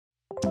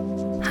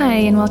Hi,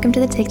 and welcome to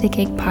the Take the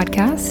Cake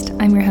podcast.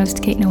 I'm your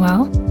host, Kate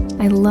Noel.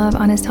 I love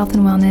honest health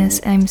and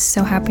wellness, and I'm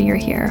so happy you're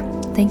here.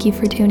 Thank you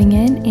for tuning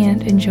in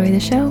and enjoy the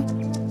show.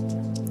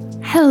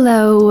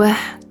 Hello,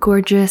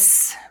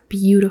 gorgeous,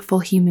 beautiful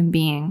human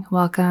being.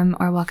 Welcome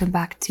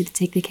back to the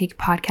Take the Cake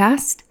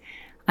podcast.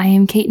 I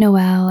am Kate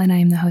Noel, and I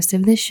am the host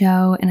of this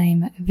show, and I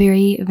am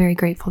very, very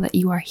grateful that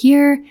you are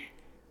here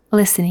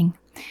listening.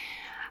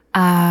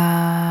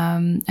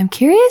 I'm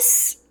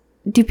curious,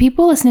 do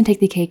people listen to Take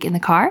the Cake in the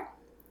car?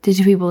 Do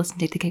people listen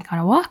to Take the Cake on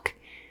a walk?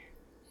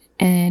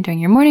 And during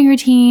your morning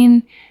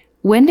routine?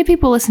 When do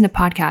people listen to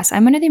podcasts?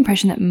 I'm under the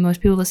impression that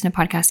most people listen to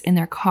podcasts in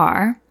their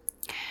car.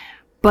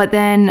 But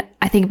then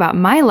I think about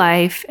my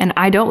life, and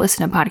I don't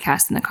listen to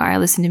podcasts in the car. I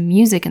listen to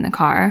music in the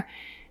car,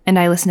 and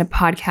I listen to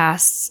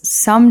podcasts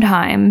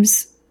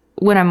sometimes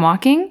when I'm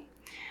walking.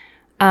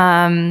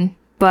 But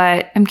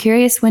I'm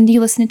curious, when do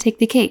you listen to Take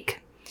the Cake?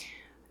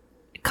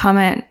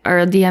 Comment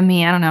or DM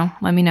me, I don't know.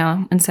 Let me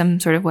know in some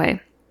sort of way.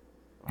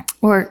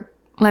 Or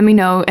let me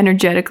know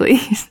energetically.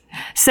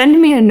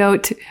 Send me a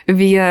note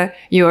via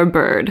your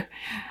bird.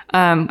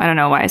 I don't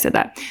know why I said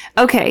that.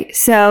 Okay,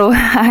 so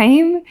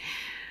I'm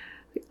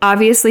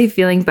obviously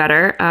feeling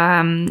better.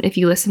 If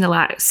you listened to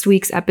last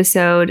week's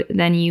episode,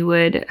 then you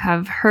would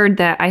have heard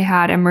that I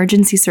had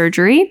emergency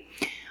surgery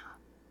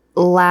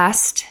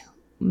recently.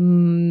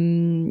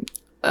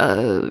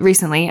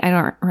 I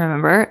don't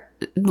remember.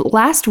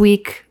 Last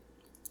week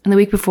and the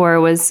week before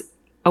was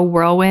a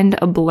whirlwind,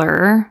 a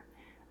blur.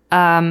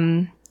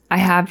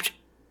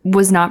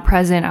 Was not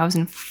present. I was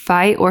in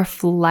fight or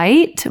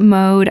flight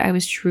mode. I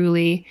was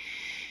truly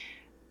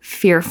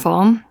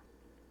fearful.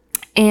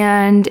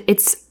 And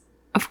it's,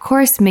 of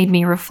course, made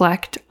me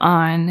reflect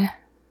on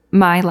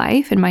my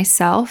life and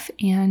myself.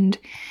 And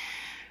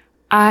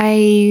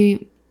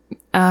I'm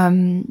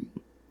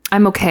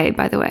okay,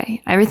 by the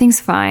way. Everything's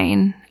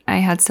fine. I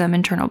had some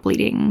internal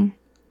bleeding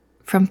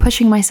from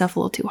pushing myself a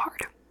little too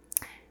hard,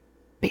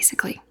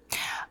 basically.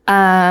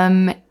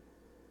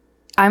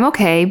 I'm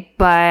okay,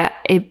 but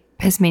it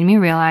has made me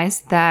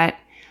realize that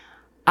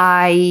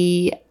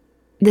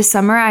this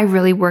summer I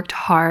really worked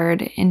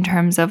hard in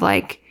terms of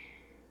like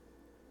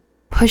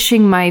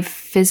pushing my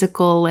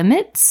physical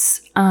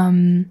limits,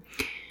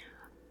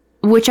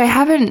 which I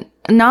haven't,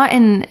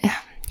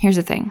 here's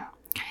the thing.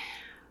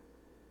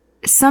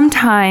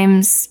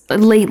 Sometimes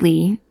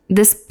lately,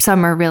 this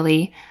summer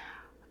really,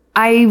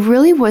 I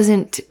really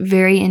wasn't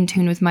very in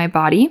tune with my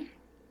body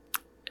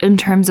in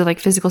terms of like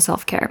physical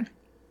self-care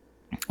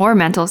or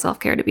mental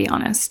self-care, to be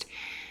honest.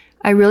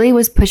 I really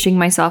was pushing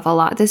myself a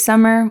lot this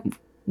summer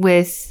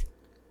with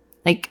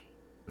like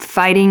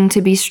fighting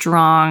to be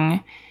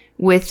strong,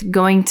 with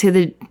going to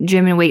the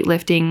gym and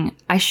weightlifting.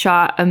 I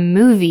shot a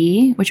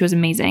movie, which was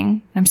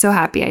amazing. I'm so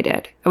happy I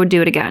did. I would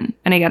do it again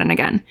and again and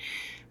again.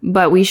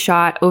 But we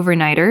shot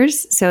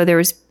overnighters. So there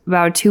was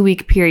about a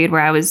 2-week period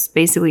where I was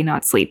basically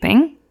not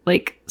sleeping,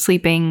 like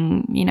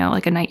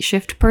a night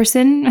shift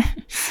person.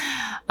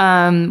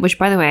 Which,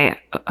 by the way,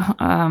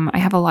 I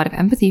have a lot of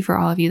empathy for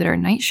all of you that are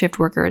night shift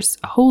workers.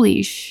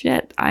 Holy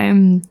shit.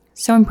 I'm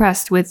so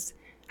impressed with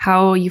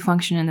how you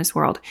function in this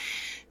world.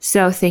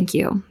 So thank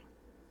you.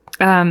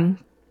 It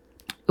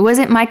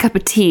wasn't my cup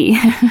of tea.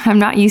 I'm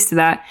not used to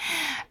that.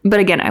 But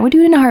again, I would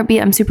do it in a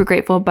heartbeat. I'm super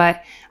grateful.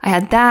 But I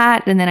had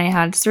that, and then I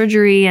had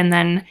surgery. And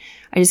then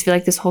I just feel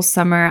like this whole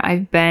summer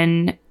I've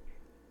been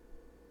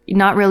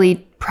not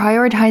really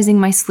prioritizing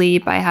my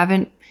sleep. I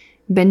haven't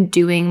been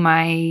doing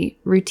my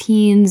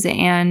routines,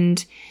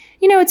 and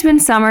it's been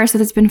summer, so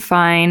that's been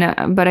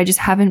fine, but I just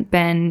haven't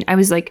been. I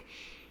was like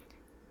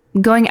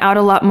going out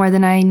a lot more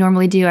than I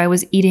normally do. I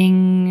was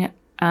eating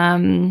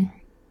fine,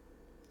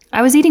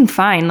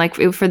 like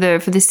for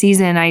the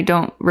season. I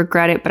don't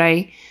regret it, but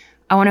I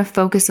want to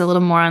focus a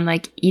little more on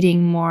like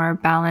eating more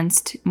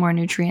balanced, more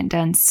nutrient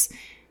dense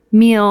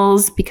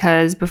meals,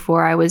 because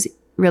before I was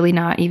really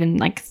not even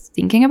like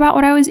thinking about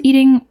what I was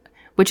eating,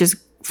 which is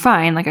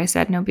fine. Like I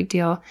said, no big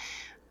deal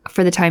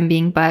for the time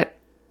being, but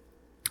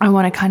I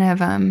want to kind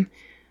of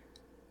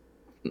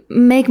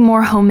make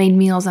more homemade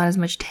meals, not as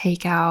much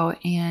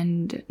takeout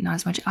and not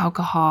as much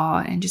alcohol,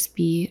 and just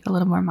be a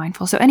little more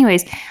mindful. So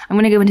anyways, I'm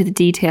going to go into the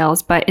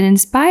details, but it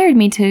inspired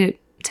me to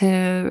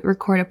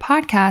record a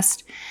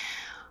podcast.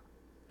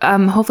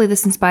 Hopefully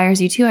this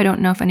inspires you too. I don't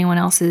know if anyone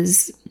else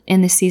is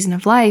in this season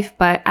of life,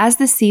 but as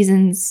the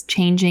season's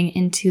changing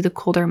into the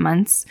colder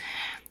months,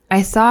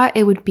 I thought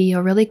it would be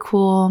a really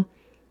cool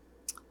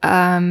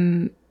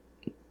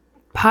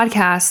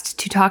podcast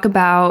to talk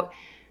about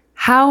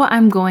how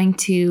I'm going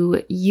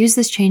to use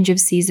this change of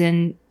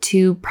season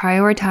to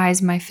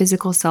prioritize my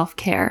physical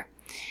self-care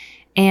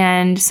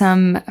and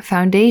some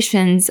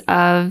foundations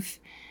of,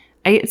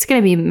 it's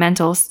going to be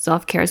mental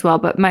self-care as well,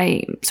 but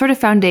my sort of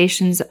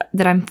foundations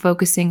that I'm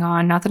focusing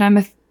on. Not that I'm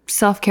a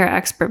self-care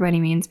expert by any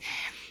means,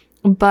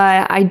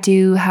 but I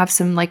do have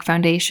some like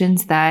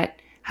foundations that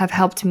have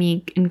helped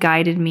me and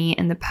guided me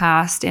in the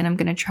past, and I'm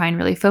going to try and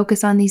really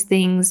focus on these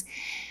things.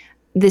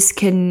 This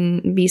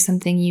can be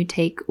something you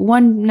take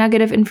one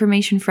nugget of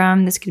information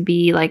from. This could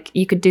be like,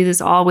 you could do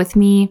this all with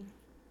me.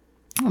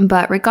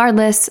 But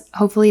regardless,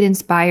 hopefully it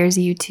inspires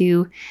you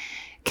to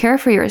care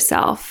for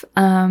yourself.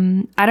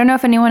 I don't know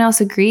if anyone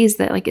else agrees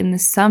that like in the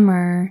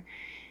summer,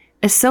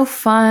 it's so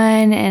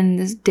fun and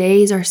the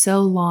days are so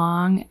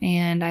long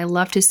and I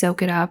love to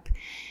soak it up.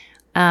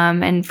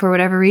 And for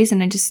whatever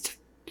reason, I just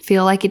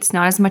feel like it's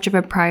not as much of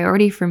a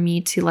priority for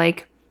me to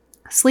like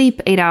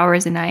sleep 8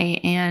 hours a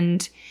night.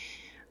 And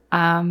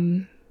I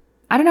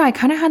don't know, I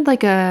kind of had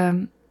like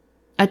a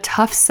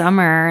tough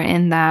summer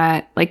in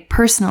that, like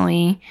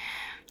personally,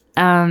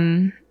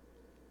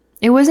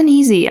 it wasn't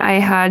easy. I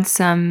had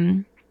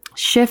some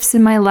shifts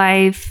in my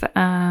life.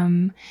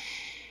 I'm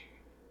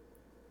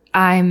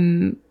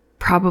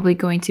probably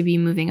going to be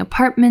moving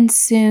apartments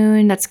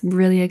soon. That's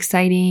really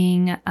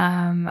exciting.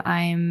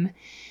 I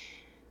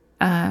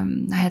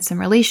had some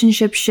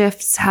relationship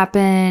shifts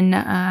happen.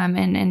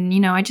 And you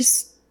know,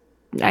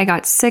 I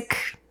got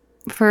sick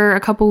for a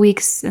couple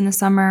weeks in the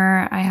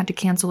summer. I had to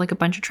cancel like a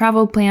bunch of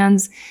travel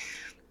plans.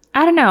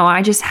 I don't know.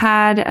 I just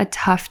had a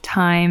tough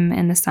time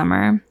in the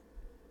summer.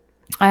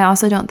 I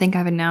also don't think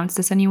I've announced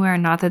this anywhere.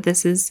 Not that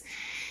this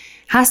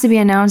has to be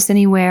announced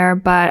anywhere,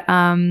 but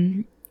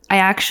I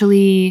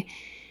actually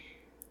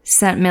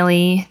sent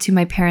Millie to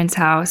my parents'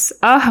 house.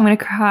 Oh, I'm going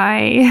to cry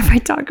if I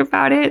talk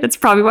about it. That's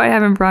probably why I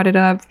haven't brought it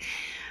up.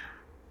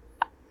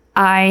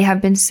 I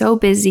have been so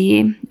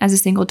busy as a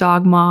single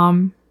dog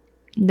mom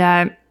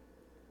that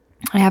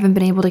I haven't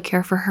been able to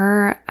care for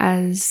her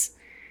as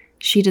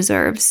she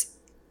deserves.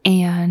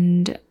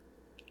 And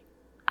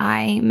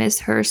I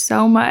miss her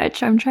so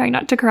much. I'm trying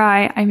not to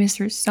cry. I miss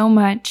her so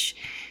much.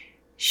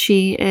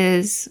 She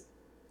is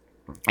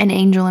an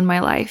angel in my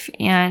life,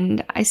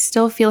 and I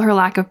still feel her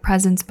lack of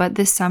presence, but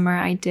this summer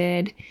I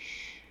did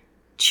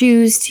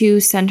choose to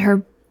send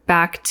her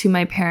back to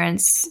my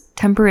parents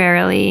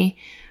temporarily,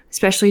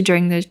 especially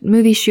during the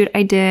movie shoot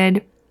I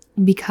did,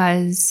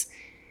 because,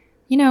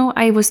 you know,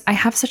 I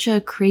have such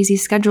a crazy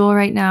schedule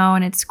right now,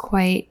 and it's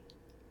quite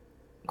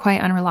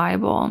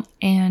unreliable,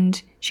 and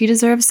she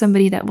deserves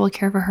somebody that will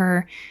care for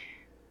her,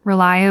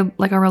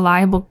 like a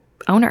reliable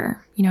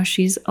owner. You know,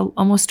 she's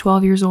almost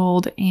 12 years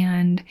old,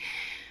 and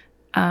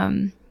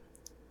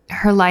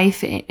her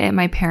life at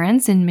my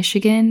parents in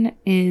Michigan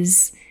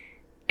is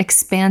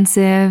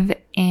expansive,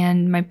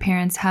 and my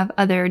parents have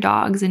other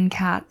dogs and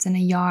cats in a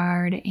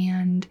yard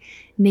and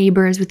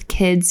neighbors with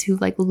kids who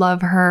like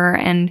love her,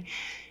 and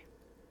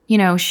you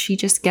know, she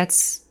just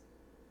gets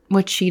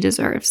what she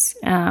deserves.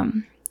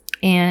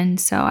 And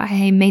so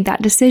I made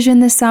that decision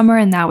this summer,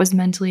 and that was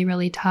mentally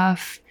really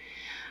tough.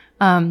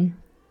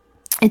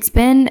 It's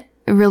been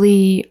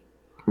really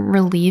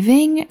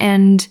relieving,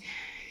 and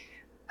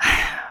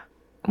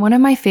one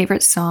of my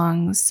favorite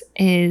songs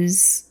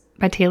is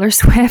by Taylor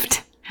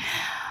Swift.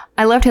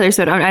 I love Taylor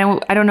Swift.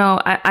 I don't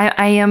know.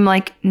 I am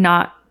like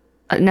not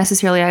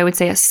necessarily, I would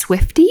say, a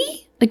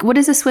Swiftie. Like, what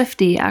is a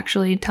Swiftie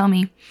actually? Tell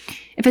me.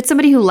 If it's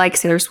somebody who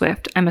likes Taylor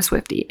Swift, I'm a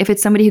Swiftie. If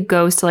it's somebody who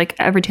goes to like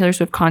every Taylor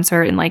Swift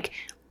concert and like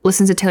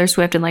listens to Taylor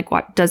Swift and like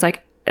what does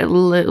like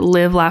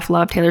live, laugh,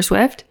 love Taylor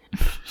Swift,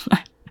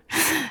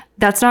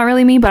 that's not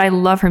really me, but I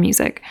love her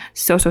music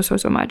so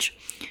much.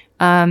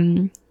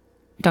 Don't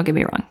get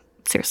me wrong.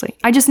 Seriously.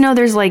 I just know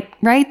there's like,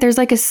 right? There's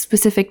like a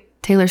specific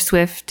Taylor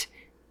Swift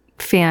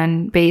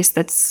fan base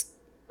that's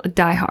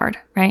diehard,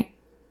 right?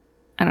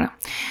 I don't know.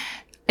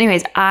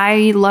 Anyways,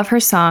 I love her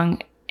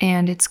song,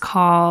 and I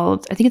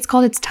think it's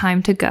called It's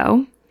Time to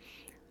Go.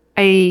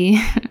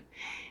 And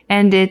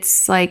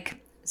it's like,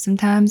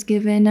 sometimes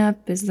giving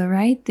up is the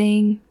right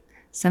thing.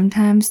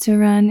 Sometimes to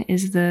run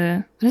is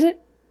what is it?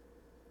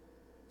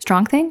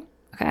 Strong thing?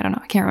 Okay, I don't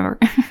know. I can't remember.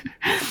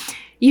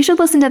 You should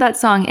listen to that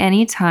song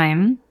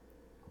anytime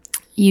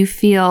you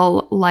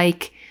feel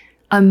like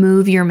a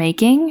move you're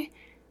making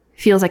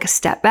feels like a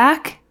step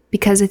back,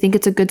 because I think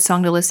it's a good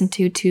song to listen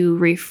to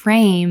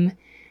reframe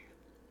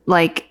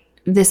like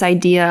this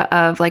idea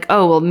of like,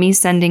 oh, well, me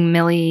sending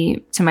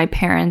Millie to my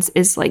parents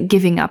is like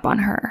giving up on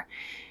her,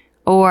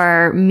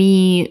 or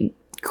me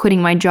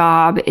quitting my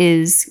job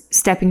is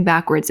stepping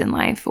backwards in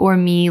life, or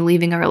me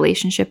leaving a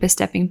relationship is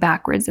stepping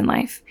backwards in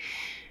life.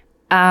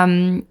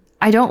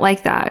 I don't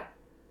like that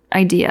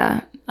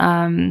idea.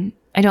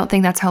 I don't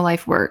think that's how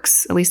life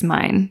works. At least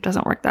mine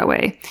doesn't work that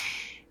way.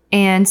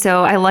 And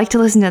so I like to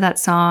listen to that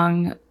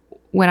song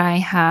when I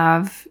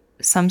have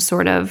some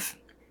sort of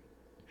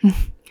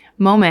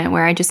moment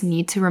where I just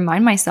need to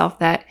remind myself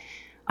that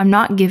I'm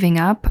not giving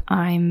up.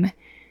 I'm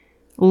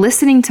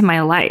listening to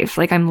my life.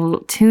 Like,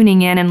 I'm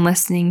tuning in and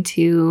listening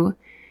to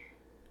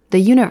the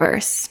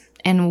universe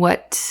and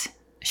what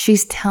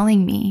she's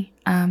telling me.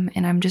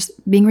 And I'm just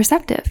being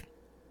receptive.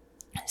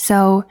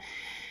 So,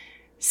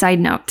 side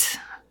note,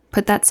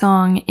 put that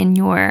song in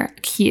your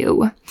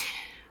queue.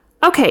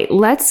 Okay,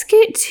 let's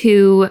get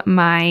to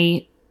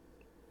my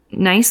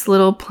nice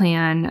little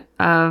plan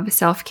of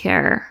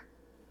self-care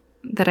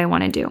that I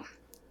want to do.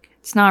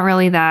 It's not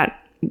really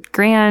that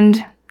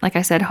grand. Like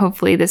I said,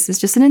 hopefully this is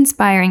just an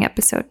inspiring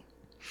episode.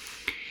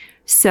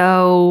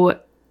 So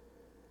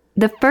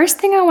the first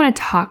thing I want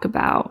to talk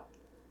about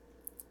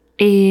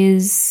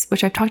is,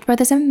 which I've talked about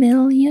this a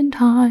million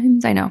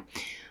times, I know,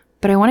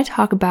 but I want to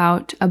talk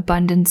about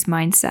abundance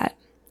mindset.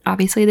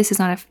 Obviously, this is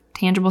not a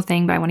tangible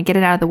thing, but I want to get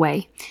it out of the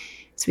way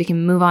so we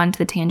can move on to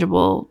the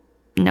tangible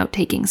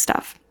note-taking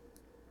stuff.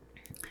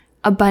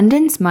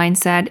 Abundance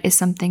mindset is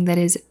something that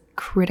is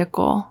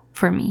critical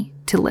for me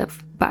to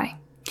live by.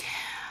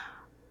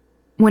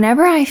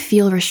 Whenever I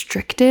feel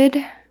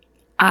restricted,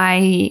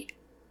 I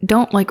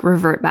don't like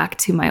revert back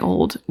to my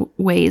old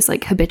ways,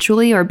 like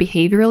habitually or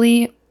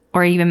behaviorally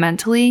or even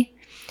mentally,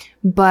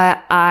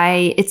 but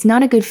it's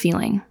not a good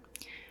feeling.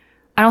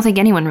 I don't think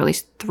anyone really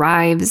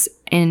thrives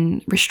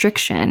in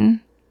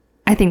restriction.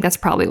 I think that's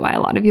probably why a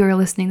lot of you are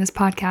listening to this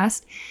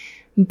podcast.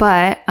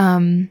 But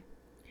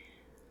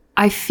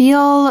I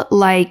feel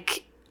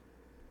like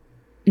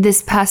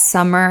this past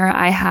summer,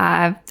 I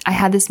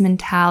had this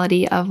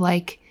mentality of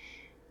like,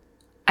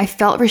 I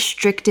felt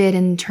restricted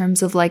in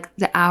terms of like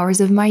the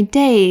hours of my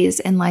days,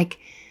 and like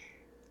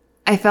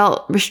I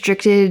felt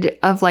restricted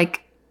of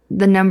like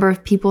the number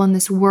of people in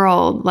this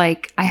world.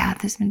 Like I had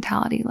this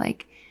mentality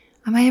like,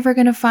 am I ever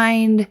going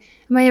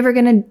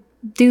to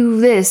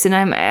do this? And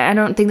I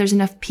don't think there's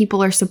enough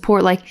people or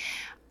support. Like,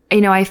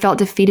 you know, I felt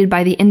defeated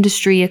by the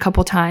industry a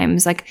couple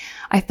times. Like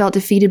I felt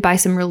defeated by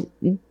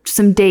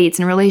some dates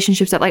and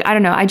relationships that like, I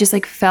don't know. I just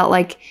like felt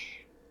like,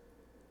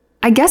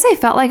 I guess I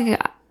felt like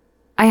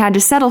I had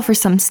to settle for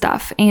some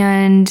stuff,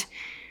 and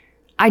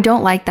I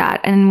don't like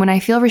that. And when I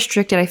feel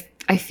restricted,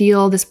 I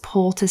feel this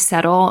pull to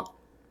settle.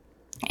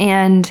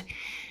 And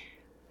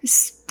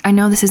I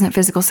know this isn't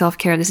physical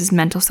self-care, this is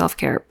mental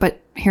self-care,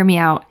 but hear me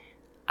out.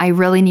 I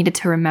really needed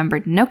to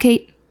remember, no,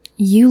 Kate,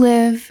 you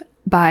live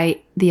by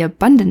the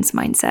abundance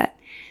mindset.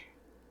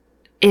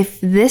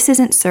 If this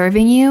isn't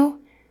serving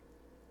you,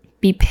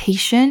 be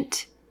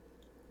patient,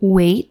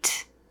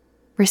 wait,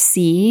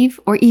 receive,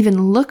 or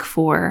even look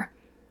for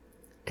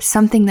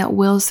something that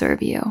will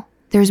serve you.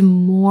 There's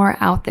more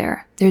out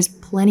there. There's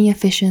plenty of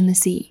fish in the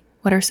sea.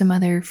 What are some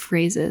other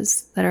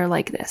phrases that are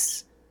like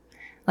this?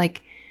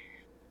 Like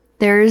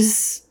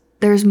there's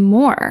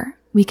more.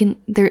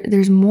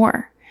 There's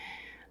more.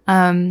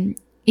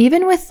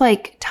 Even with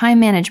like time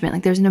management,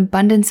 like there's an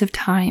abundance of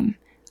time.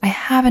 I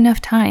have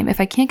enough time. If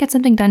I can't get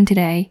something done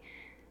today,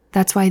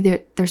 that's why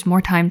there's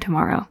more time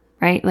tomorrow,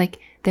 right? Like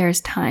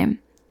there's time.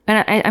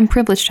 And I'm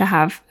privileged to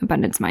have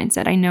abundance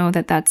mindset. I know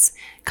that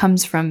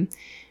comes from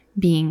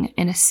being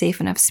in a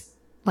safe enough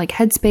like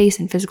headspace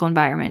and physical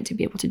environment to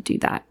be able to do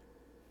that.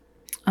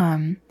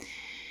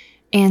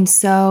 And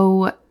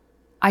so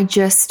I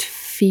just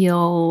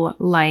feel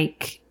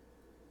like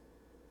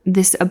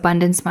this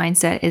abundance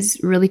mindset is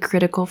really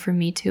critical for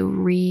me to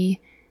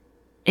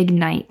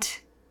reignite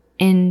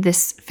in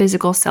this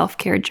physical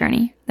self-care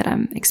journey that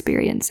I'm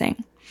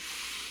experiencing.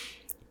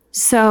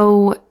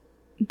 So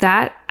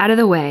that out of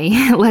the way,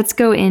 let's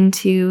go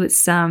into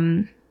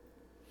some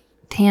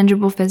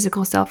tangible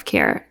physical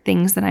self-care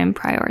things that I'm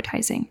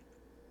prioritizing.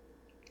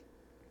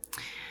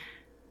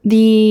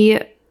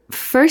 The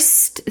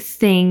first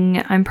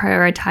thing I'm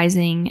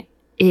prioritizing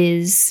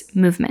is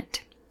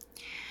movement.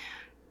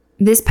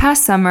 This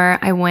past summer,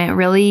 I went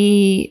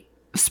really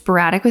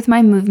sporadic with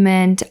my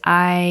movement.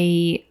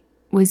 I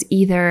was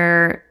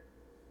either,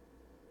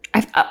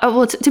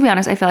 to be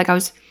honest, I felt like I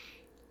was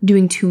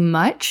doing too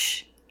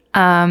much.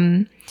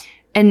 And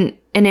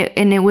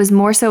it was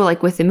more so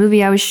like with the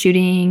movie I was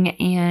shooting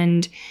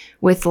and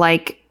with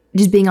like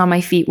just being on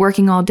my feet,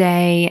 working all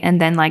day, and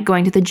then like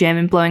going to the gym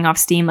and blowing off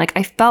steam. Like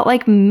I felt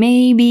like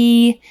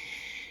maybe,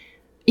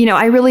 you know,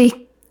 I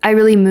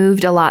really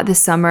moved a lot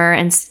this summer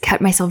and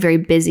kept myself very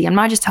busy. I'm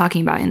not just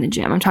talking about in the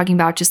gym. I'm talking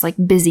about just like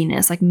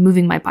busyness, like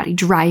moving my body,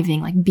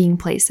 driving, like being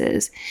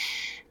places.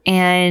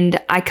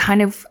 And I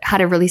kind of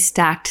had a really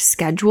stacked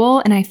schedule.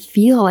 And I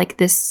feel like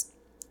this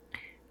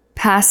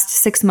past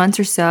 6 months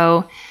or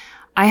so,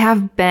 I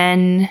have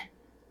been,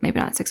 maybe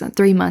not 6 months,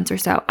 3 months or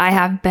so, I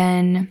have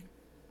been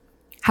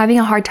having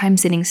a hard time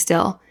sitting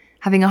still,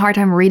 having a hard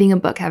time reading a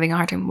book, having a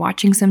hard time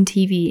watching some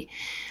TV.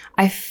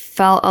 I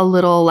felt a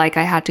little like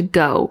I had to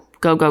go.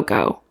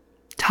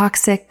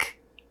 Toxic,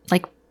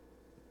 like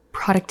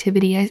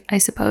productivity, I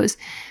suppose.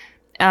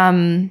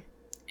 And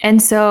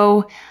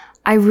so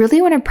I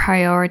really want to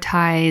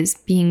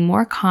prioritize being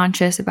more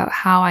conscious about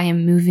how I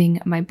am moving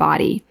my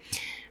body.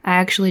 I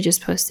actually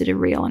just posted a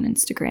reel on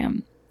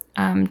Instagram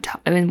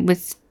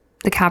with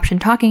the caption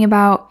talking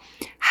about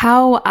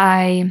how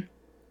I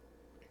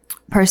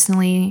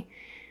personally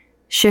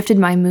shifted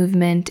my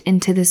movement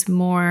into this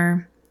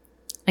more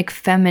like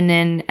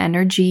feminine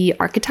energy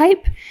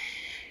archetype.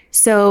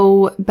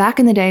 So back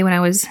in the day when I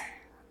was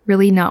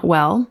really not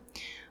well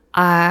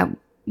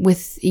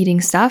with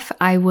eating stuff,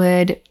 I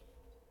would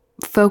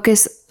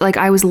focus, like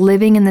I was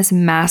living in this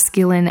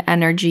masculine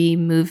energy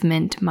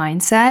movement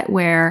mindset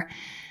where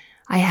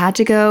I had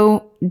to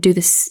go do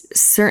this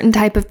certain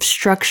type of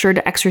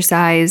structured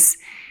exercise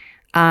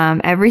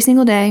every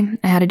single day.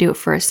 I had to do it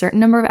for a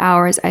certain number of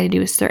hours. I had to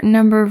do a certain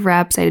number of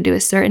reps. I had to do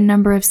a certain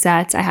number of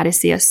sets. I had to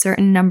see a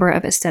certain number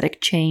of aesthetic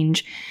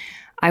change.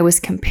 I was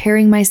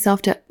comparing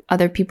myself to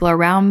other people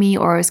around me,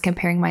 or I was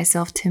comparing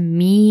myself to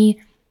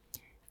me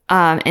in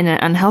an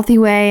unhealthy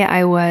way.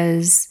 I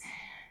was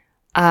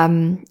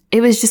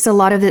It was just a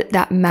lot of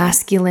that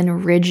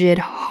masculine, rigid,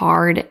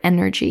 hard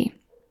energy.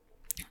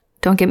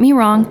 Don't get me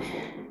wrong.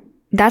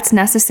 That's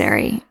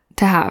necessary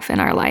to have in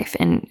our life.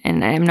 And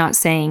I'm not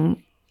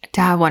saying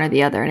to have one or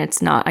the other. And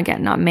it's not,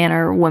 again, not man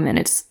or woman.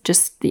 It's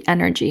just the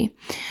energy.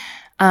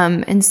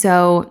 And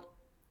so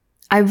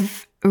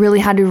I've really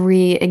had to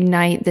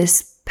reignite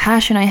this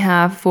passion I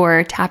have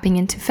for tapping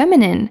into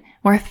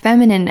more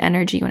feminine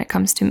energy when it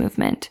comes to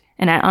movement.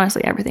 And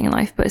honestly, everything in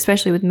life, but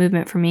especially with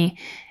movement for me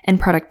and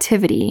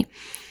productivity.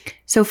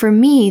 So for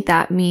me,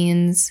 that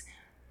means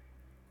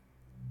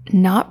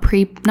not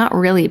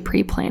really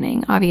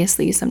pre-planning.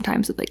 Obviously,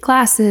 sometimes with like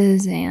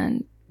classes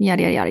and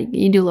yada, yada, yada,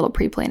 you do a little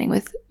pre-planning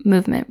with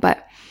movement,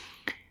 but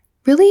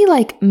really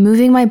like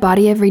moving my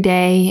body every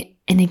day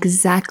in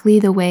exactly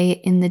the way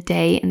in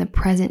the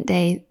present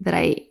day that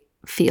I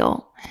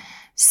feel.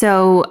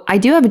 So I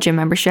do have a gym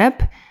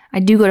membership. I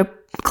do go to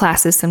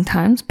classes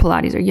sometimes,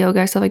 Pilates or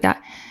yoga, stuff like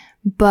that.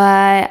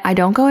 But I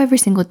don't go every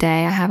single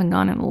day. I haven't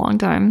gone in a long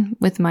time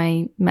with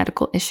my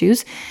medical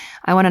issues.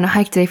 I went on a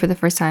hike today for the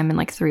first time in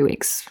like 3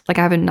 weeks. Like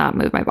I haven't not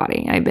moved my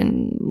body. I've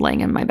been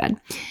laying in my bed.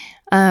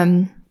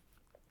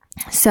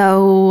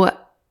 So,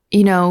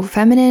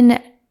 feminine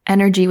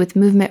energy with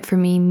movement for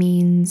me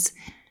means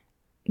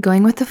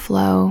going with the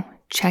flow,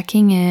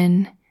 checking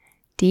in,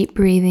 deep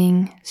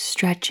breathing,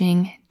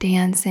 stretching,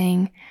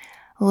 dancing,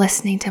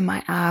 listening to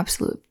my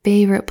absolute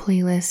favorite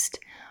playlist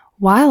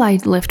while I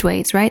lift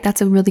weights, right?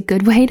 That's a really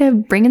good way to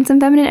bring in some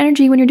feminine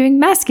energy when you're doing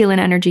masculine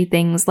energy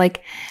things.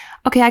 Like,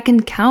 okay, I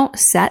can count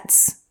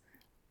sets,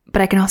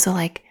 but I can also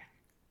if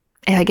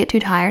I get too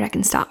tired, I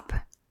can stop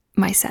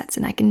my sets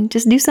and I can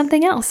just do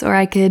something else. Or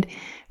I could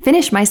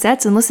finish my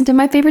sets and listen to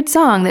my favorite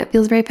song that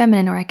feels very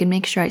feminine. Or I can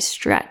make sure I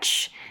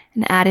stretch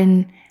and add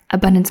in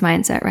abundance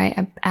mindset, right?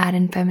 I add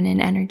in feminine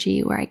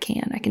energy where I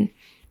can. I can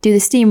do the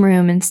steam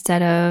room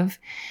instead of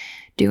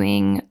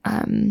doing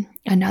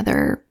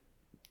another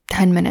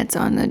 10 minutes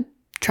on the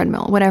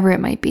treadmill, whatever it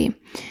might be.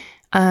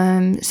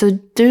 So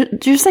there's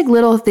just like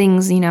little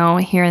things,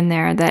 here and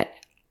there that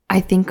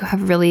I think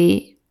have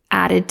really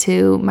added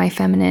to my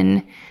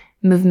feminine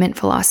movement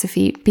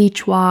philosophy.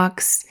 Beach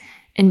walks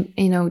and,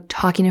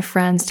 talking to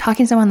friends,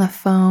 talking to someone on the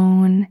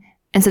phone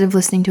instead of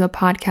listening to a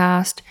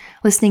podcast,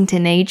 listening to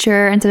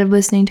nature instead of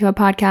listening to a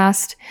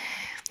podcast.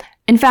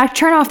 In fact,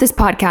 turn off this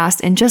podcast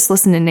and just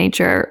listen to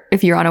nature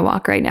if you're on a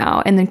walk right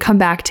now, and then come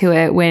back to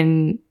it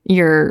when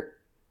you're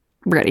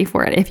ready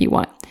for it if you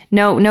want.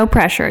 No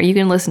pressure. You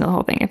can listen to the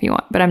whole thing if you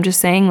want. But I'm just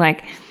saying,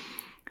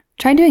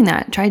 try doing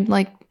that. Try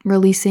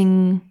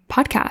releasing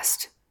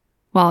podcast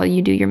while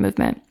you do your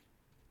movement.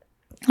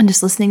 And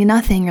just listening to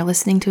nothing or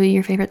listening to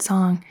your favorite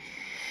song.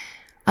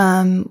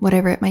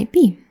 Whatever it might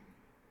be.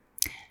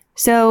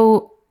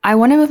 So I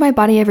want to move my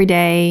body every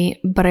day,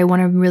 but I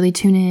want to really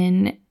tune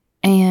in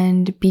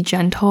and be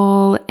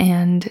gentle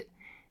and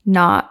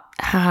I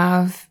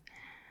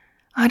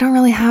don't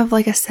really have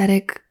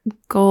aesthetic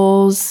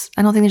goals.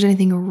 I don't think there's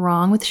anything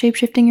wrong with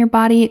shape-shifting your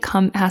body. It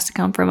has to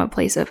come from a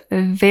place of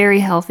a very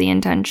healthy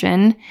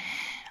intention,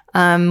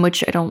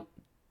 which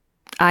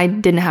I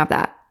didn't have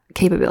that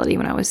capability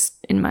when I was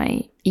in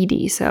my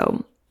ED.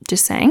 So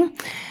just saying,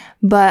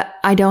 but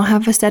I don't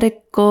have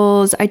aesthetic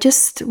goals. I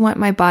just want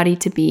my body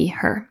to be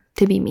her,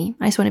 to be me.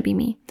 I just want to be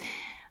me.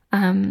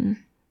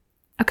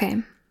 Okay.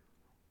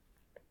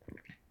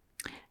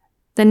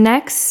 The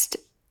next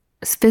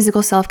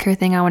physical self-care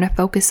thing I want to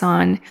focus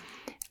on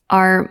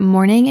are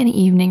morning and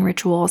evening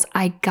rituals.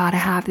 I gotta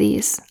have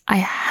these. I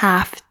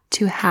have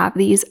to have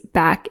these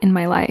back in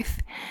my life.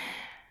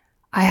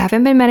 I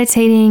haven't been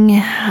meditating.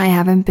 I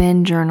haven't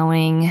been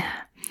journaling.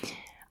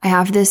 I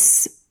have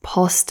this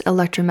pulsed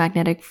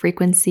electromagnetic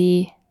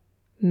frequency.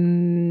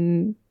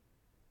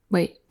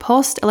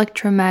 Pulsed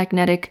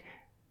electromagnetic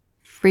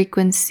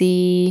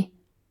frequency.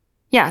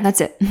 Yeah,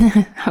 that's it.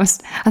 I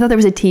thought there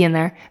was a T in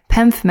there.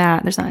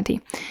 PEMF, there's not a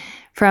T.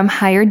 From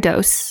Higher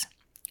Dose.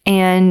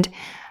 And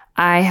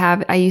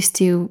I used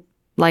to,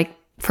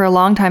 for a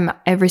long time,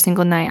 every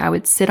single night I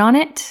would sit on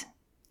it,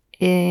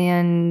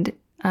 and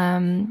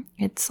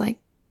it's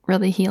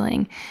really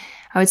healing.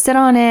 I would sit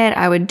on it.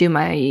 I would do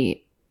my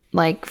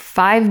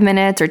 5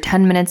 minutes or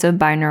 10 minutes of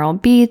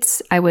binaural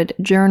beats. I would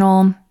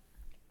journal,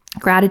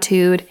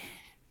 gratitude,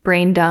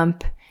 brain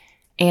dump,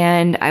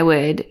 and I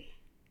would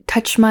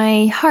touch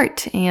my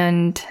heart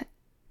and,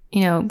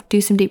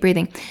 do some deep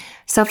breathing.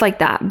 Stuff like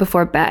that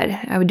before bed.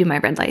 I would do my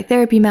red light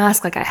therapy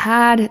mask. I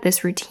had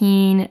this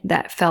routine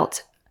that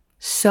felt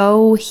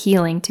so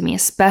healing to me,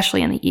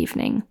 especially in the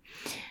evening.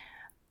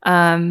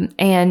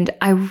 And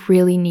I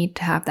really need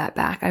to have that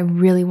back. I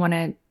really want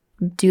to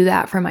do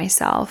that for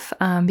myself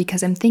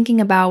because I'm thinking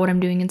about what I'm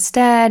doing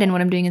instead. And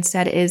what I'm doing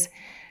instead is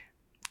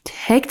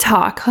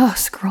TikTok.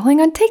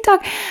 Scrolling on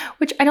TikTok,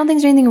 which I don't think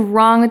there's anything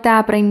wrong with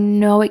that, but I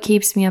know it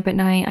keeps me up at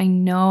night. I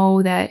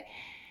know that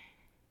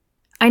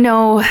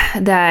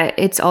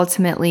it's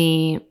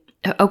ultimately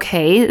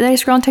okay that I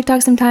scroll on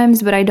TikTok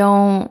sometimes, but I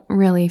don't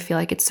really feel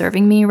like it's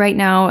serving me right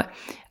now.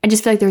 I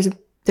just feel like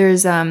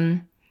there's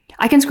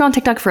I can scroll on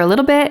TikTok for a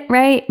little bit,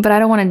 right? But I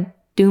don't want to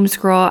doom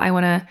scroll. I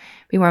want to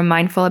be more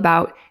mindful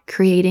about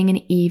creating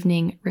an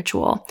evening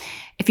ritual.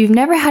 If you've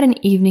never had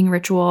an evening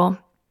ritual,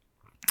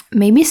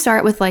 maybe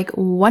start with like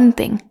one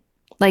thing,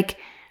 like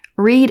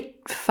read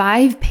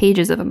 5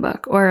 pages of a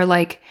book, or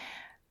like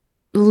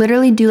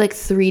literally do like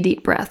 3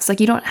 deep breaths. Like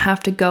you don't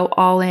have to go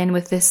all in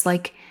with this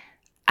like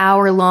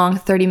hour-long,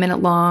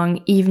 30-minute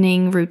long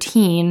evening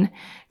routine,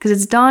 because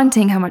it's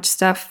daunting how much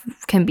stuff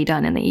can be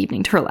done in the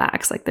evening to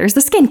relax. Like there's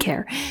the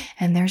skincare,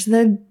 and there's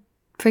the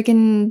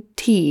freaking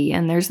tea,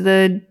 and there's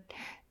the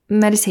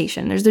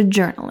meditation, there's the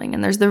journaling,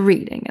 and there's the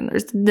reading, and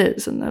there's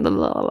this and the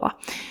blah, blah, blah.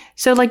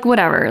 So like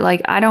whatever,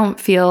 like I don't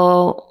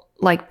feel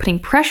like putting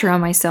pressure on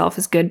myself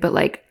is good, but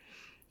like,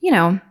 you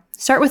know,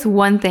 start with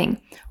one thing.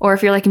 Or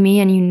if you're like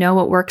me and you know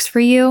what works for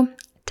you,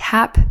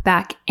 tap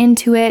back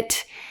into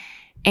it.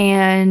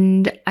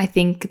 And I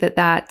think that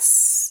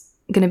that's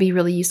going to be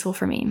really useful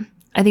for me.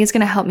 I think it's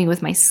going to help me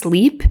with my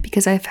sleep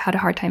because I've had a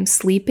hard time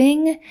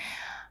sleeping.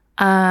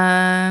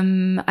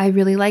 I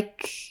really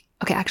like,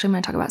 okay, actually I'm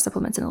going to talk about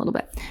supplements in a little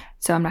bit.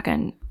 So I'm not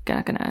going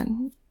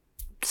to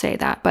say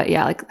that, but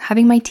yeah, like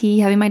having my tea,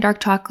 having my dark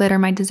chocolate or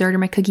my dessert or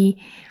my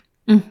cookie.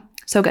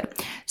 So good.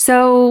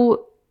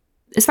 So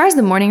as far as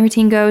the morning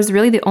routine goes,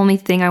 really the only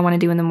thing I want to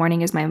do in the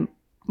morning is my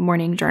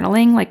morning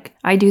journaling. Like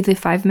I do the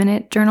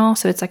 5-minute journal.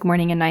 So it's like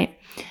morning and night.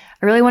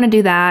 I really want to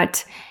do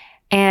that.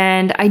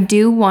 And I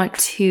do want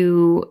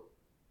to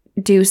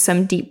do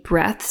some deep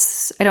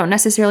breaths. I don't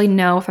necessarily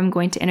know if I'm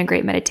going to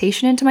integrate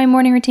meditation into my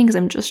morning routine because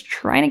I'm just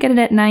trying to get it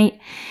at night.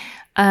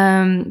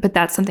 But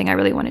that's something I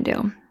really want to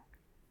do.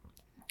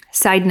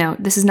 Side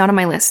note, this is not on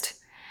my list.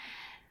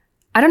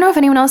 I don't know if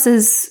anyone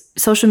else's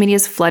social media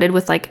is flooded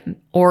with like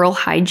oral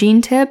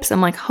hygiene tips.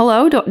 I'm like,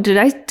 hello, did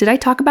I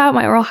talk about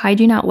my oral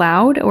hygiene out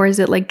loud, or is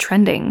it like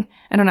trending?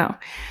 I don't know.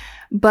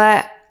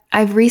 But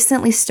I've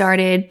recently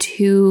started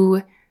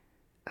to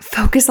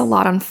focus a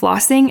lot on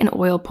flossing and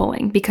oil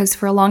pulling, because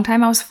for a long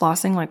time I was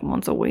flossing like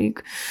once a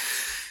week.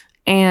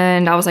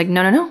 And I was like,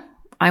 no.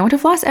 I want to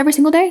floss every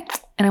single day,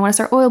 and I want to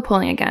start oil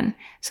pulling again.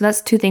 So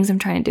that's 2 things I'm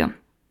trying to do.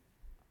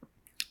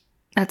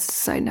 That's a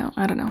side note.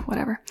 I don't know,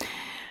 whatever.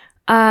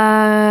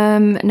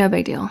 No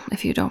big deal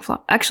if you don't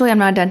floss. Actually, I'm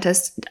not a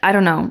dentist. I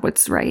don't know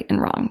what's right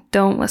and wrong.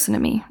 Don't listen to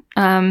me.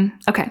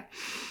 Okay.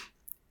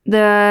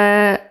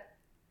 The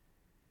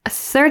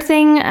 3rd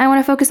thing I want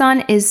to focus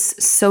on is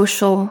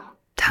social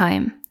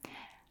time.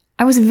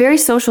 I was very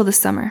social this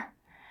summer,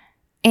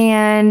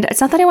 and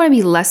it's not that I want to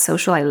be less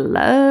social. I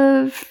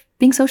love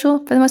being social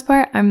for the most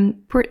part.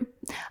 I'm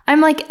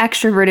like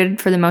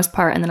extroverted for the most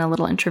part, and then a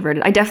little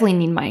introverted. I definitely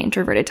need my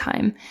introverted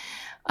time.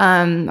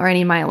 Or I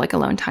need my like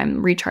alone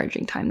time,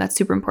 recharging time. That's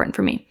super important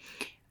for me.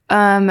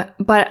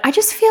 But I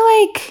just feel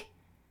like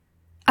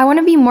I want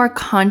to be more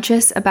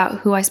conscious about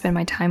who I spend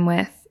my time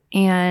with.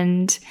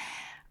 And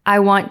I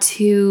want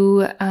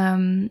to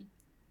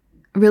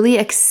really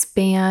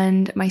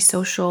expand my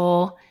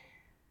social.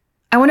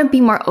 I want to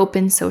be more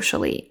open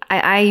socially.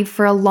 I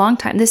for a long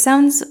time, this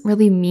sounds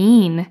really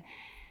mean,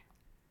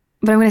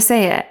 but I'm going to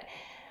say it.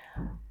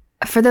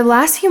 For the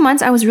last few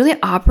months, I was really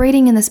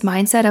operating in this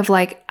mindset of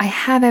like, I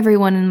have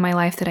everyone in my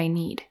life that I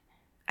need.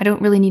 I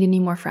don't really need any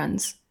more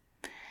friends.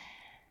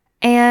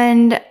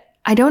 And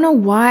I don't know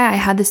why I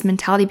had this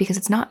mentality, because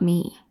it's not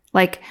me.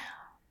 Like,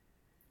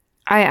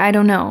 I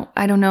don't know.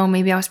 I don't know.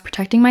 Maybe I was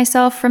protecting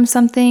myself from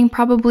something.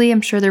 Probably.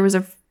 I'm sure there was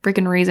a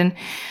freaking reason.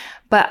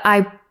 But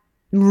I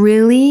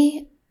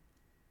believe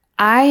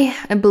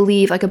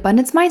like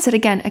abundance mindset,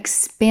 again,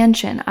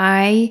 expansion.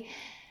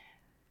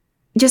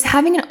 Just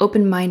having an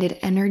open-minded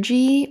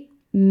energy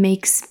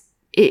makes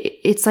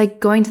it's like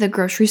going to the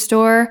grocery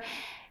store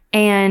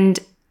and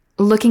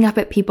looking up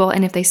at people,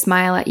 and if they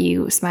smile at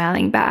you,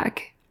 smiling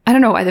back. I don't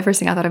know why the first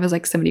thing I thought of was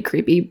like somebody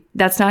creepy.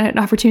 That's not an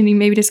opportunity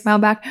maybe to smile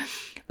back.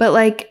 But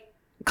like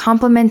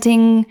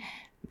complimenting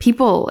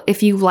people.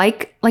 If you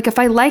like if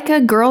I like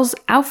a girl's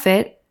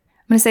outfit,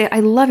 I'm going to say,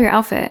 I love your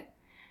outfit.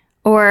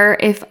 Or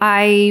if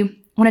I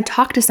want to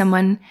talk to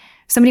someone,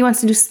 somebody wants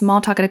to do small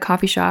talk at a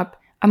coffee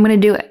shop, I'm going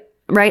to do it.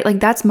 Right? Like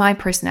that's my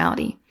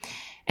personality.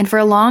 And for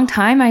a long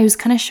time, I was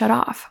kind of shut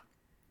off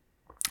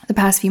the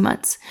past few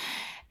months.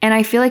 And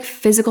I feel like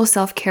physical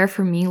self-care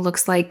for me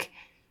looks like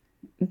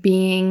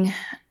being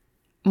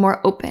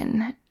more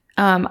open.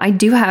 I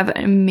do have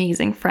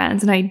amazing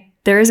friends, and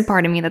there is a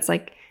part of me that's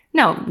like,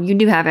 no, you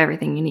do have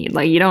everything you need.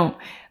 Like you don't,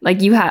 like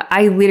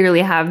I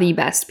literally have the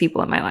best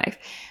people in my life.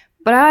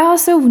 But I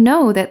also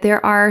know that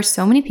there are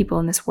so many people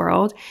in this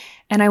world,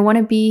 and I want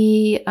to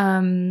be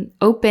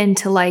open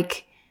to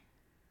like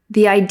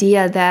the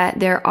idea that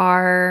there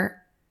are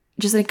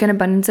just like an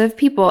abundance of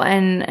people,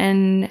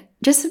 and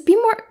just be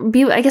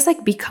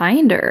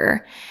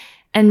kinder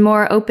and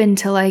more open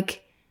to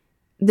like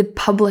the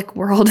public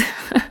world.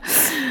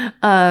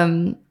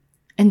 And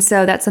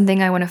so that's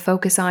something I want to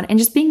focus on, and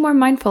just being more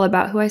mindful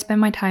about who I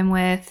spend my time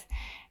with.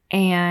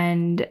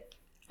 And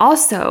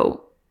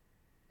also,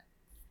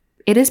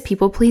 it is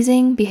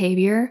people-pleasing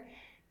behavior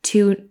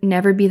to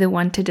never be the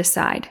one to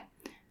decide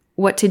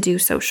what to do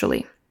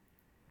socially.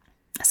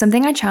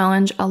 Something I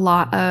challenge a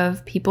lot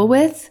of people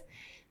with,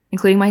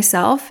 including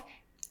myself,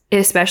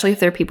 especially if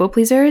they're people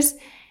pleasers,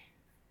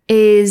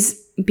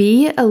 is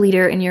be a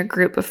leader in your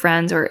group of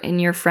friends or in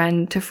your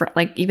friend to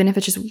like, even if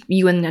it's just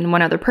you and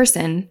one other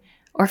person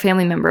or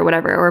family member,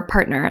 whatever, or a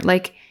partner,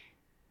 like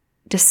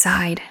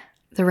decide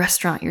the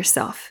restaurant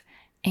yourself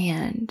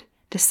and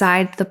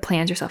decide the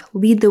plans yourself.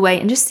 Lead the way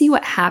and just see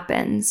what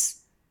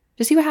happens.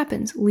 Just see what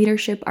happens.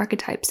 Leadership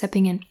archetype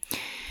stepping in.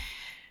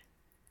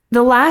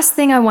 The last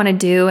thing I want to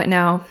do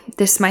now,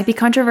 this might be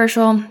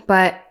controversial,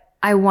 but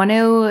I want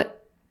to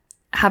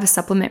have a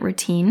supplement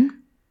routine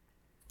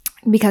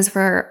because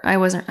I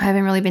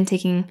haven't really been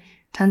taking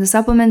tons of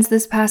supplements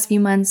this past few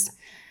months,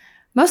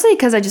 mostly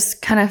because I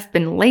just kind of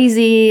been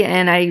lazy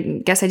and I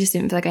guess I just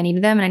didn't feel like I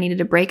needed them and I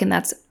needed a break. And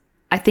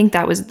I think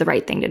that was the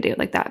right thing to do.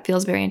 Like that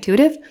feels very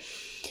intuitive,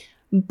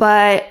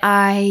 but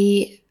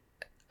I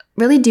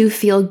really do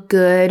feel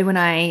good when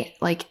I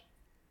like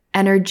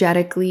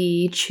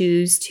energetically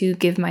choose to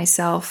give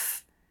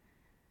myself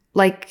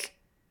like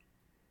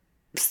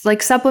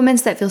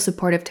supplements that feel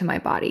supportive to my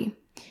body,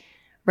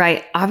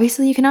 right?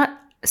 Obviously you cannot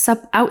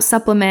out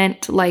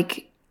supplement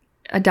like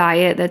a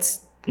diet that's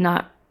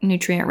not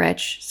nutrient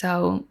rich.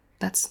 So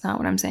that's not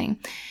what I'm saying.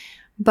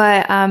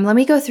 But let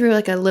me go through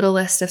like a little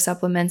list of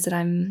supplements that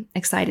I'm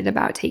excited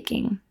about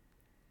taking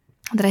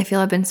that I feel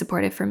have been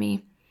supportive for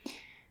me.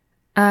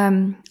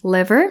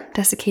 Liver,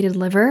 desiccated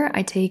liver.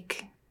 I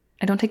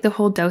don't take the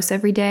whole dose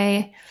every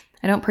day.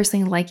 I don't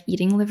personally like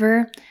eating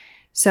liver.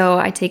 So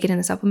I take it in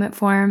the supplement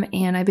form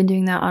and I've been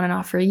doing that on and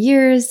off for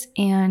years.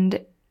 And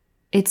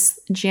it's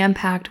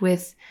jam-packed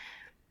with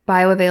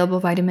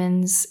bioavailable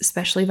vitamins,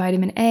 especially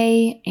vitamin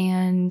A.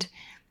 And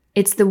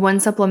it's the one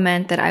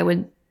supplement that I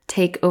would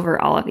take over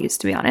all of these,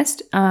 to be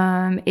honest.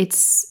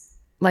 It's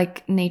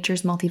like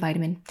nature's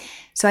multivitamin.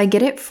 So I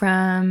get it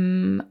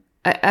from,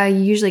 I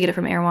usually get it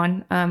from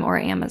Erewhon or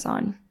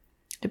Amazon,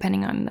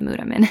 depending on the mood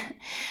I'm in.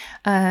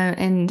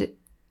 And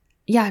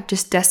yeah,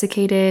 just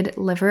desiccated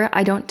liver.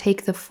 I don't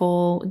take the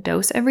full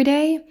dose every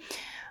day.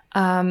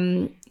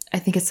 I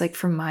think it's like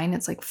for mine,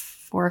 it's like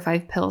 4 or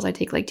 5 pills. I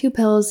take like 2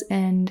 pills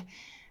and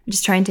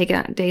just try and take it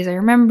on days I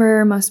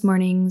remember most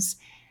mornings.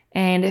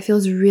 And it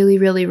feels really,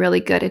 really, really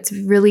good. It's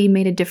really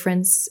made a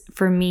difference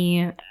for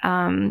me.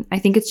 I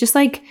think it's just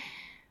like,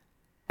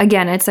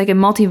 again, it's like a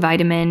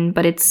multivitamin,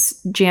 but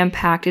it's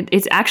jam-packed.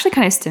 It's actually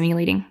kind of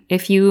stimulating.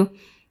 If you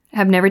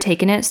have never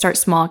taken it, start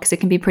small because it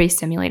can be pretty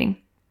stimulating.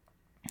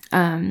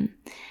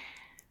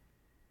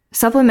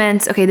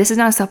 Supplements. Okay, this is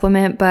not a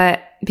supplement,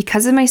 but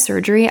because of my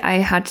surgery, I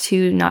had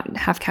to not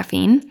have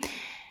caffeine.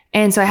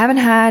 And so I haven't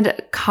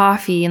had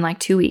coffee in like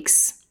 2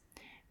 weeks.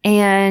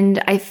 And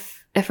at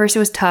first it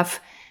was tough,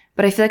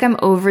 but I feel like I'm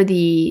over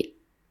the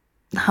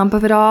hump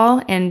of it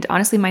all. And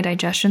honestly, my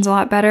digestion's a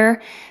lot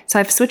better. So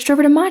I've switched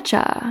over to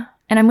matcha.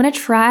 And I'm going to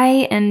try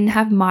and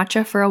have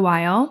matcha for a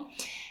while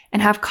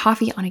and have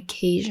coffee on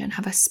occasion,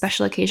 have a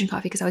special occasion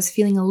coffee because I was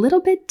feeling a little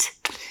bit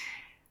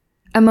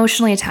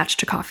emotionally attached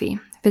to coffee,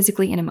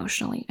 physically and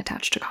emotionally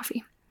attached to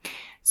coffee.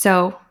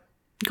 So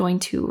going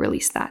to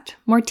release that.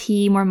 More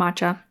tea, more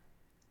matcha.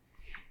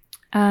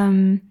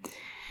 And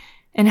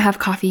have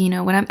coffee,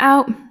 when I'm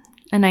out,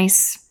 a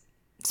nice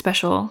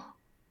special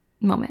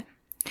moment.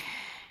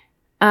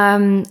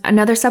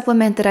 Another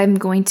supplement that I'm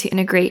going to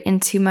integrate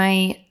into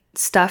my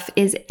stuff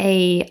is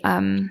a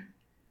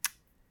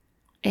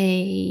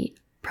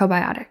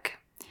probiotic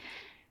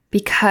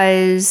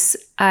because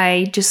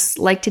I just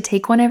like to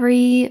take one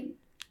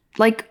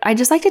I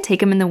just like to take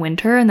them in the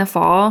winter and the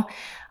fall.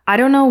 I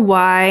don't know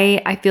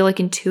why. I feel like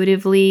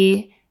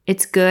intuitively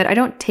it's good. I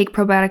don't take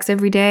probiotics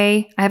every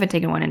day. I haven't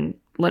taken one in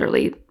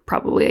literally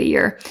probably a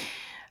year.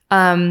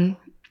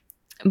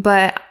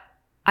 But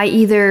I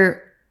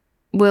either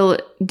will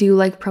do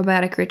like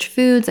probiotic rich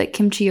foods like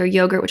kimchi or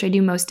yogurt, which I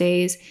do most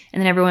days.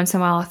 And then every once in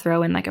a while I'll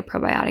throw in like a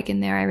probiotic in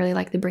there. I really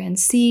like the brand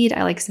Seed.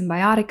 I like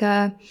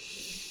Symbiotica.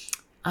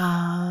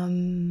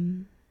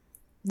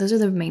 Those are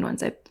the main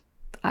ones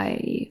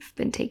I've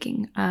been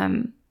taking.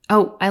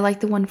 I like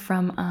the one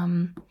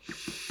from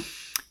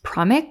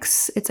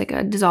Promix. It's like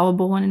a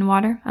dissolvable one in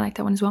water. I like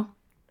that one as well.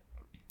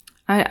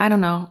 I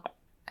don't know.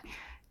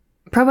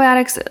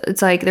 Probiotics,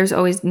 it's like there's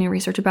always new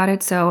research about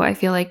it. So I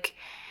feel like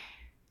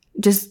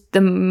just the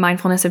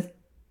mindfulness of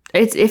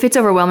if it's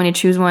overwhelming to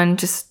choose one,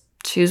 just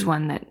choose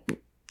one that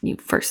you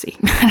first see.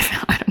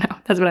 I don't know.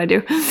 That's what I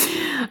do.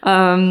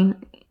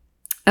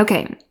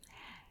 Okay.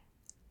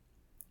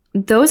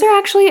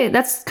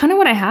 That's kind of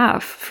what I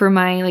have for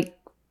my like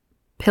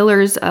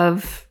pillars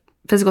of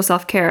physical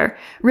self-care.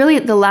 Really,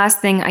 the last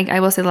thing,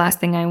 I will say the last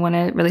thing I want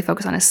to really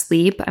focus on is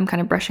sleep. I'm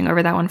kind of brushing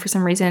over that one for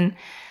some reason.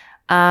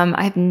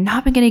 I have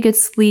not been getting good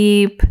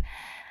sleep.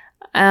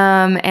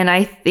 And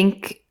I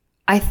think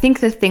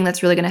the thing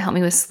that's really going to help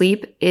me with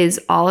sleep is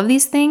all of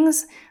these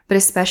things, but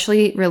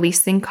especially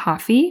releasing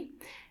coffee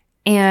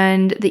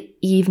and the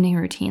evening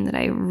routine that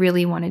I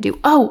really want to do.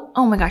 Oh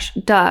my gosh,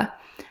 duh.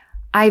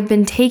 I've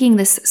been taking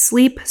this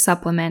sleep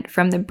supplement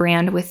from the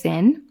brand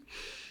Within.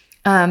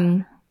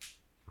 And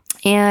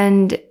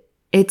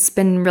it's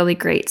been really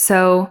great.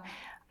 So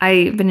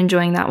I've been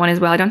enjoying that one as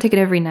well. I don't take it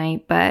every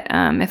night, but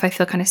if I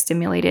feel kind of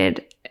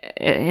stimulated,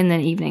 in the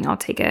evening, I'll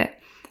take it.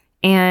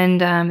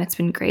 And it's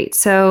been great.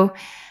 So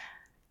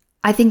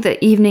I think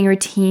the evening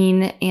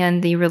routine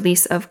and the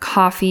release of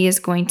coffee is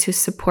going to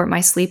support my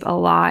sleep a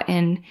lot,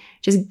 and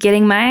just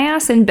getting my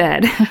ass in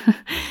bed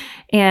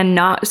and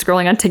not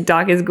scrolling on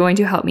TikTok is going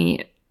to help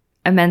me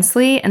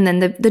immensely. And then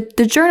the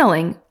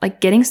journaling,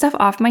 like getting stuff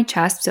off my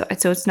chest so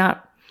it's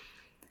not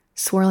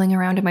swirling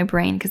around in my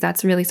brain, because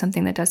that's really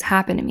something that does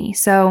happen to me.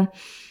 So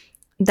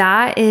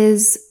that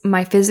is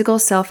my physical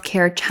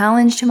self-care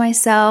challenge to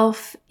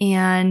myself,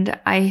 and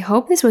I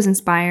hope this was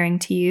inspiring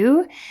to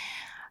you.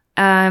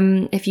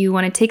 If you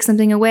want to take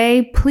something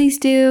away, please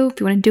do. If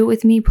you want to do it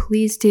with me,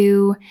 please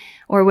do.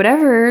 Or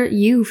whatever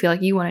you feel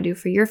like you want to do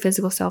for your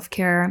physical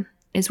self-care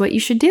is what you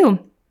should do.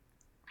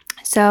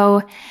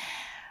 So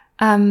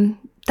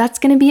that's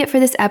going to be it for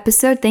this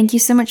episode. Thank you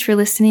so much for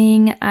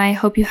listening. I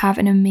hope you have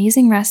an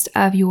amazing rest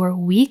of your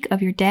week,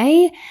 of your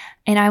day,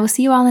 and I will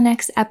see you all in the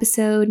next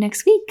episode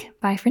next week.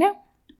 Bye for now.